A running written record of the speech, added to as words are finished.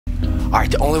Alright,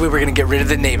 the only way we're gonna get rid of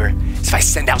the neighbor is if I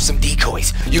send out some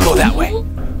decoys. You go that way.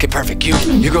 Okay, perfect.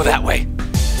 You go that way.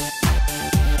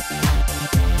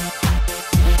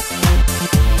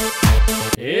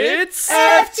 It's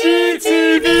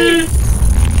FGTEEV!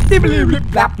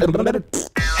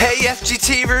 Hey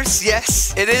FGTEEVers,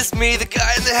 yes, it is me, the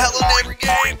guy in the Hello Neighbor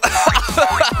game.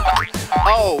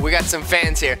 Oh, we got some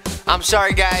fans here. I'm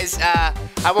sorry guys,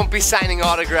 I won't be signing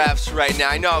autographs right now.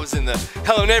 I know I was in the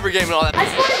Hello Neighbor game and all that. I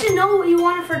just wanted to know what you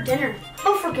wanted for dinner.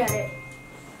 Oh, forget it.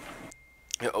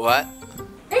 What?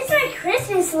 It's my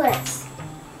Christmas list.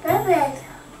 Perfect.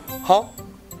 Huh?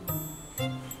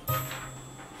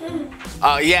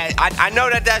 Yeah, I know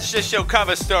that's just your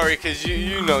cover story because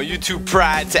you know, you too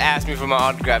proud to ask me for my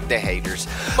autograph, the haters.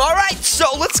 Alright, so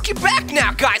let's get back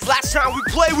now, guys. Last time we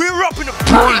played, we were up in the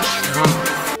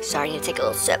bush. Sorry, I need to take a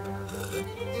little sip.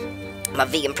 My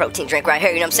vegan protein drink right here,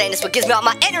 you know what I'm saying? This is what gives me all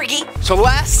my energy. So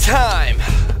last time,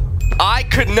 I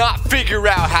could not figure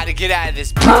out how to get out of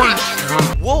this bush.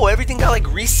 Whoa, everything got like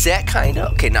reset, kinda?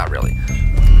 Okay, not really.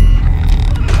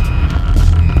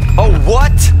 Oh,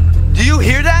 what? Do you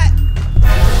hear that?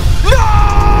 No!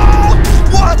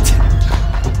 What?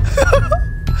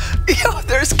 Yo,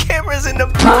 there's cameras in the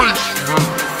bush.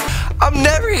 I'm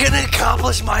never gonna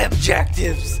accomplish my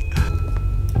objectives.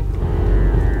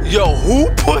 Yo, who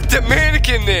put the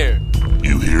mannequin there?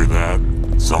 You hear that?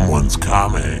 Someone's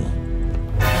coming.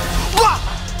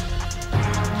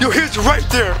 Yo, he's right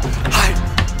there. Hi.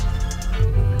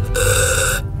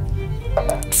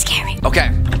 Scary.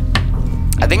 Okay.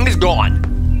 I think he's gone.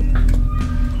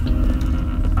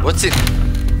 What's it?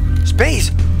 Space?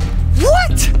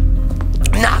 What?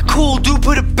 Not cool, dude.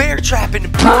 Put a bear trap in the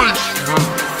bush.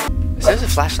 Is this a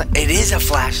flashlight? It is a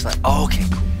flashlight. Oh, okay,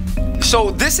 cool.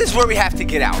 So this is where we have to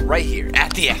get out, right here,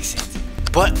 at the exit.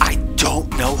 But I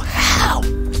don't know how.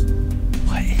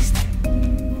 What is that?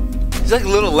 It's like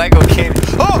little Lego candy.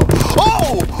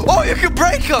 Oh, you can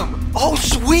break them. Oh,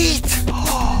 sweet.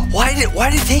 Why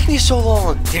did it take me so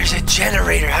long? There's a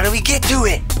generator. How do we get to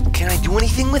it? Can I do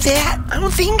anything with that? I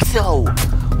don't think so.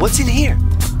 What's in here?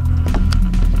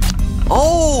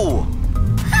 Oh!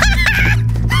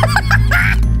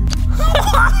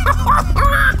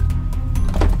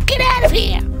 Get out of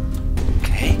here!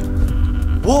 Okay.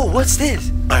 Whoa, what's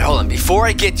this? All right, hold on. Before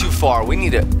I get too far, we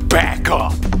need to back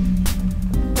up.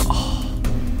 Oh.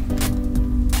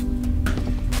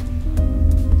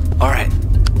 All right.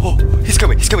 Oh, he's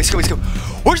coming.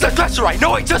 Where's the dresser? I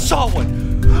know I just saw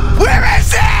one. Where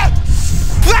is it?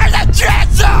 Where's the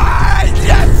dresser? I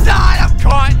just saw it. I'm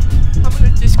caught. I'm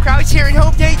gonna just crouch here and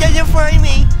hope that he doesn't find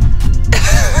me.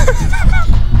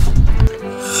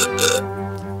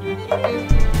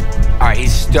 Alright,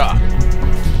 he's stuck.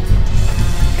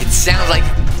 It sounds like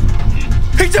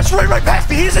he just ran right past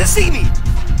me. He doesn't see me.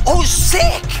 Oh,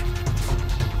 sick.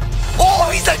 Oh,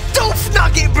 he's a doof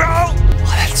nugget, bro. Oh,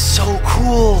 that's so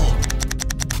cool.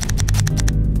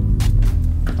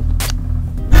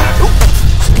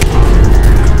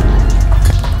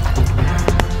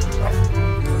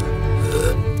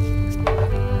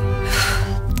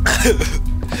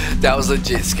 That was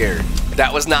legit scary.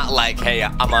 That was not like, hey,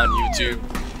 I'm on YouTube,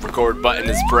 record button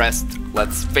is pressed,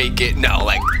 let's fake it. No,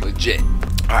 like legit.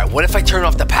 All right, what if I turn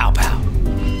off the pow pow?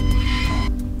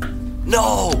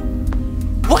 No.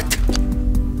 What?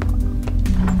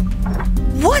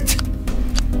 What?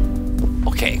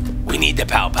 Okay, we need the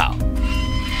pow pow.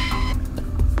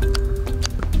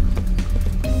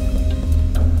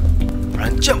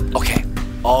 Run, jump. Okay.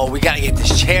 Oh, we gotta get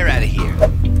this chair out of here.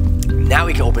 Now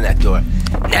we can open that door.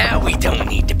 Now we don't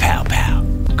need the pow pow.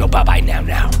 Go bye-bye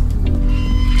now.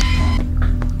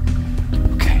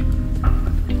 Okay.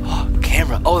 Oh,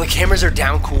 camera. Oh, the cameras are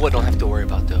down. Cool, I don't have to worry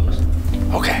about those.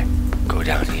 Okay, go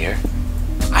down here.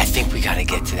 I think we gotta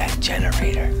get to that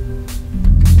generator.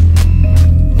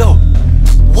 No.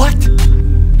 What?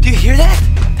 Do you hear that?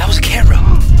 That was a camera.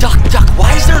 Duck.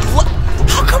 Why is there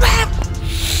how come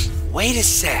Wait a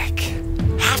sec.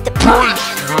 Half the bush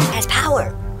has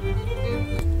power.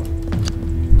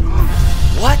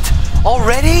 What?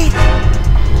 Already?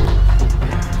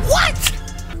 What?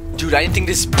 Dude, I didn't think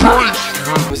this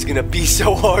was gonna be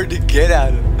so hard to get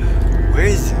out of. Where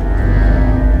is it?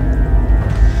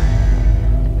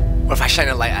 What if I shine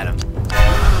a light at him?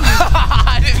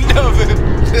 I didn't know it.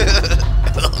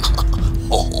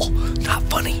 Oh, not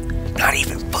funny. Not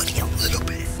even funny a little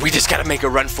bit. We just gotta make a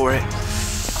run for it.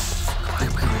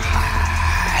 Come on.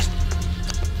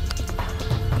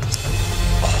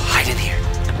 Oh, hide in here.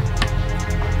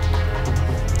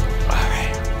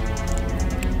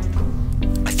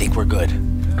 I think we're good.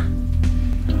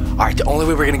 Alright, the only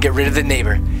way we're gonna get rid of the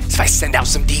neighbor is if I send out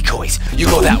some decoys. You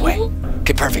go that way.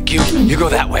 Okay, perfect. You go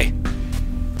that way.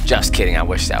 Just kidding. I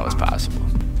wish that was possible.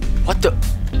 What the?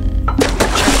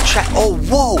 Oh,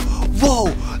 whoa.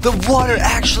 The water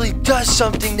actually does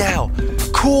something now.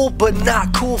 Cool, but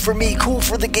not cool for me. Cool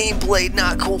for the gameplay.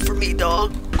 Not cool for me,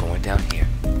 dog. Going down here.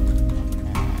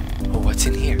 Oh, what's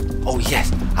in here? Oh,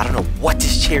 yes. I don't know what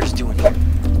this chair's doing here.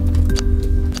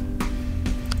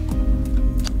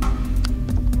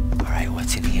 Alright,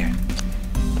 what's in here?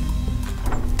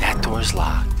 That door's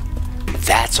locked.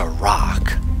 That's a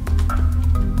rock.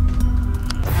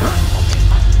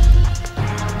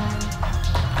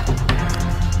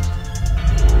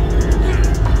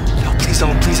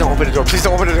 No, please don't open the door. Please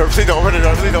don't open the door. Please don't open the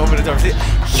door. Please don't open the door. Please.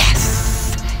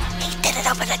 Yes! He didn't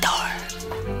open the door.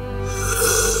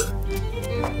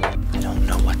 I don't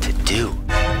know what to do.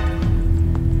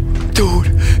 Dude,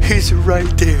 he's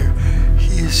right there.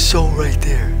 He is so right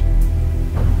there.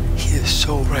 He is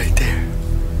so right there.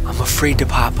 I'm afraid to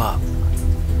pop up.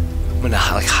 I'm gonna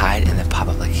like hide and then pop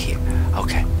up like here.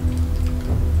 Okay.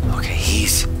 Okay,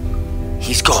 he's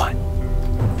gone.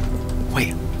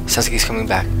 Wait, sounds like he's coming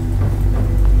back.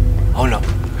 Oh no.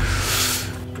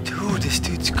 Dude, this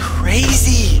dude's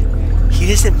crazy.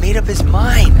 He hasn't made up his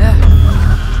mind.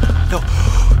 No.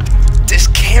 This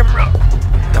camera.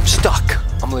 I'm stuck.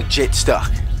 I'm legit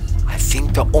stuck. I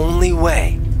think the only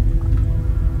way.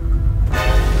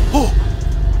 Oh.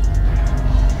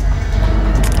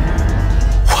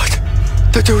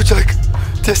 The dude's like,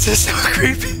 this is so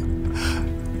creepy.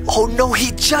 Oh no,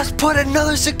 he just put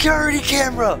another security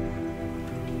camera.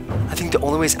 I think the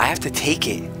only way is I have to take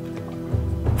it.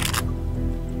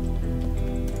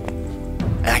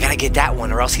 And I gotta get that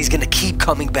one or else he's gonna keep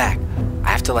coming back. I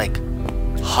have to like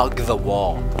hug the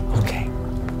wall. Okay.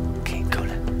 Okay, go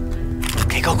now.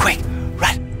 Okay, go quick.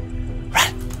 Run.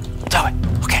 Do it.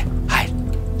 Okay, hide.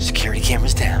 Security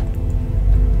camera's down.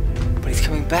 But he's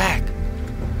coming back.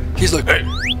 He's like, hey,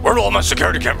 where'd all my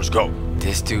security cameras go?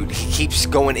 This dude, he keeps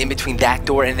going in between that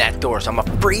door and that door, so I'm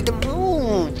afraid to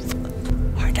move.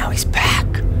 All right, now he's back.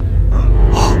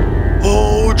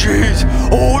 Oh, jeez.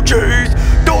 Oh, jeez.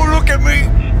 Don't look at me.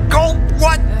 Go,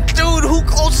 what? Dude, who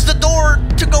closes the door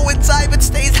to go inside but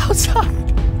stays outside?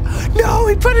 No,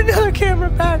 he put another camera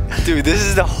back. Dude, this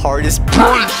is the hardest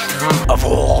part of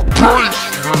all. I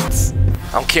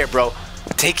don't care, bro.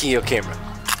 I'm taking your camera.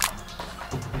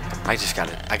 I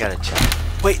gotta check.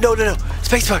 Wait, no.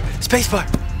 Spacebar.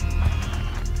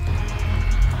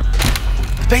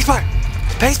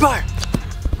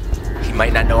 He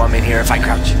might not know I'm in here if I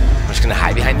crouch. I'm just gonna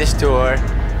hide behind this door.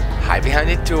 Hide behind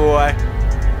the door.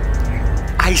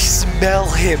 I smell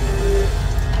him.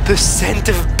 The scent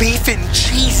of beef and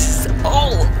cheese is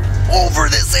all over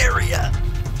this area.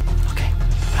 Okay,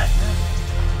 run.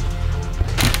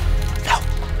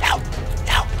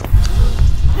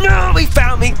 No, he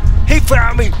found me. He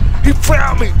found me.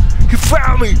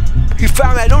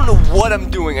 I don't know what I'm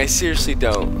doing. I seriously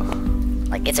don't.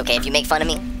 Like, it's okay if you make fun of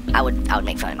me. I would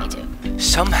make fun of me too.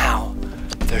 Somehow,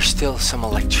 there's still some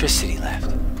electricity left.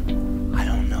 I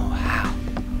don't know how.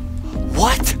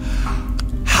 What?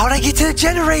 How'd I get to the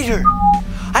generator?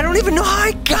 I don't even know how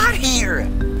I got here.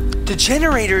 The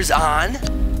generator's on.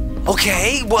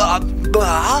 Okay, well,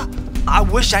 I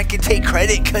wish I could take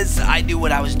credit because I knew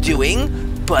what I was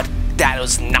doing, but that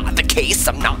was not the case.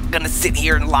 I'm not gonna sit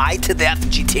here and lie to the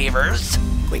FGTEEVers.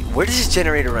 Wait, where does this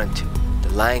generator run to? The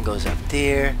line goes up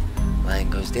there, line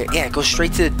goes there. Yeah, it goes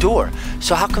straight to the door.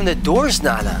 So how come the door's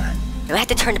not on? Do I have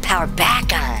to turn the power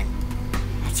back on?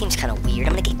 That seems kind of weird.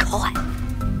 I'm gonna get caught.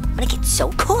 I'm gonna get so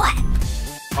caught.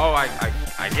 Oh,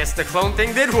 I guess the clone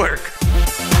thing did work.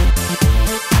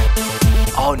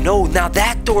 Oh no, now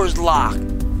that door's locked.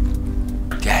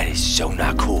 That is so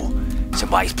not cool.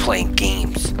 Somebody's playing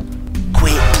games.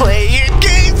 Quit playing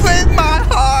games with my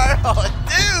heart. Oh,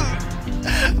 dude.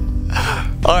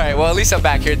 Alright, well, at least I'm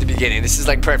back here at the beginning. This is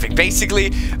like perfect.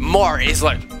 Basically, Mart is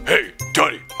like, Hey,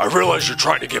 Duddy, I realize you're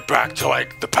trying to get back to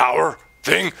like the power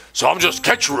thing, so I'm just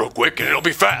catch you real quick and it'll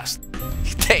be fast.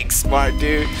 thanks, Smart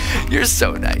dude. You're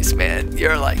so nice, man.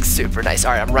 You're like super nice.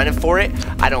 All right, I'm running for it.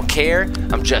 I don't care.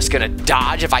 I'm just gonna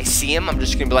dodge if I see him. I'm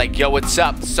just gonna be like, yo, what's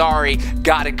up? Sorry,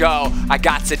 gotta go. I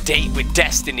got to date with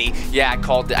Destiny. Yeah,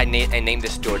 I named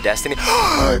this door Destiny.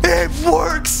 It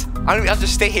works. I'll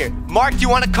just stay here. Mark, you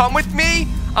wanna come with me?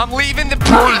 I'm leaving the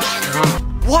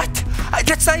What?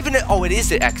 That's not even oh, it is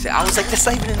the exit. I was like, that's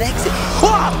not even an exit.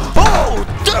 Whoa! Oh,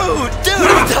 dude,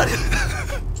 I'm done.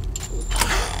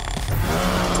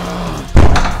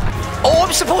 Oh,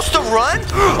 I'm supposed to run?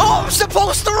 Oh, I'm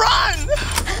supposed to run!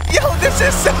 Yo, this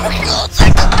is so cool.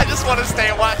 I just want to stay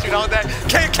and watch it all day.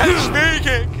 Can't catch me.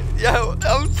 Yo,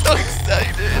 I'm so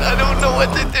excited. I don't know what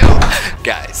to do.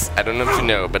 Guys, I don't know if you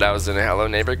know, but I was in a Hello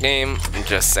Neighbor game. I'm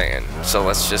just saying. So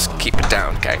let's just keep it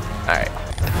down, okay? Alright.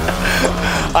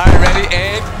 Alright, ready?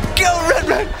 And go!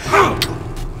 Run!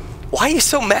 Why are you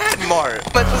so mad, Mark?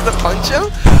 Am I supposed to punch him?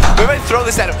 Maybe I throw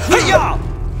this at him. Hey, y'all!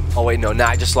 Oh, wait, no. Now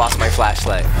I just lost my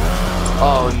flashlight.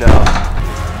 Oh, no.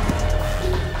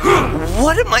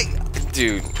 What am I...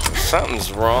 Dude,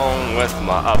 something's wrong with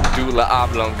my Abdullah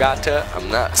oblongata. I'm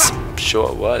not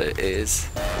sure what it is.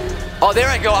 Oh, there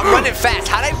I go. I'm running fast.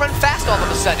 How'd I run fast all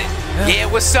of a sudden? Yeah,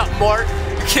 what's up, Mark?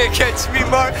 You can't catch me,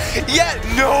 Mark. Yeah,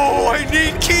 no, I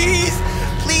need keys.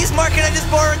 Please, Mark, can I just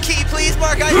borrow a key? Please,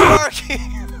 Mark, I borrow a key.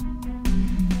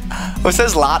 Oh, it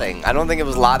says lotting. I don't think it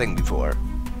was lotting before.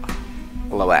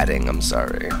 Loading, I'm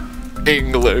sorry.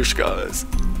 English, guys.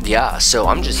 Yeah, so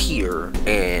I'm just here,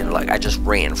 and like I just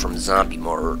ran from zombie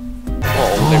mode.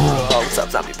 Oh, what's up,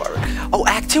 zombie mode? Oh,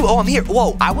 Act 2. Oh, I'm here.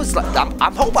 Whoa, I was like,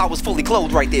 I'm hope I was fully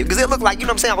clothed right there, because it looked like, you know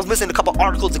what I'm saying, I was missing a couple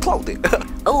articles of clothing.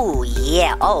 Oh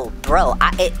yeah. Oh, bro.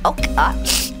 Okay.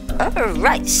 All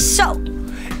right. So,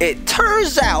 it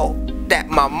turns out that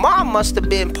my mom must have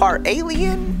been part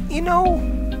alien. You know,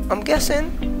 I'm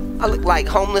guessing. I look like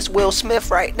homeless Will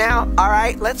Smith right now.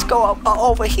 Alright, let's go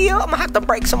over here. I'm gonna have to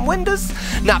break some windows.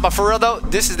 Nah, but for real though,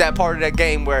 this is that part of that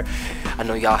game where I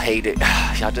know y'all hate it.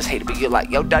 Y'all just hate it, but you're like,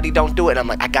 yo, Daddy, don't do it. And I'm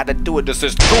like, I gotta do it. This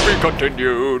is to be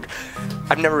continued.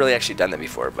 I've never really actually done that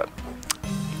before, but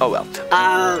oh well.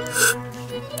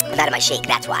 I'm out of my shake,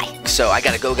 that's why. So I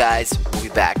gotta go, guys. We'll be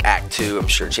back, Act 2. I'm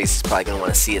sure Chase is probably gonna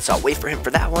want to see it, so I'll wait for him for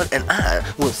that one, and I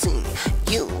will see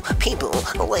you people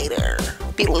later.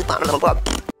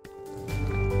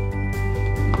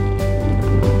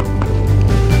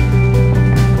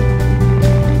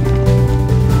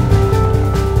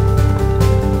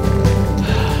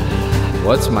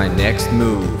 What's my next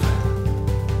move?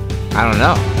 I don't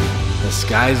know. The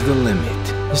sky's the limit.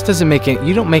 This doesn't make any,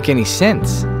 you don't make any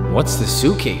sense. What's the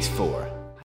suitcase for?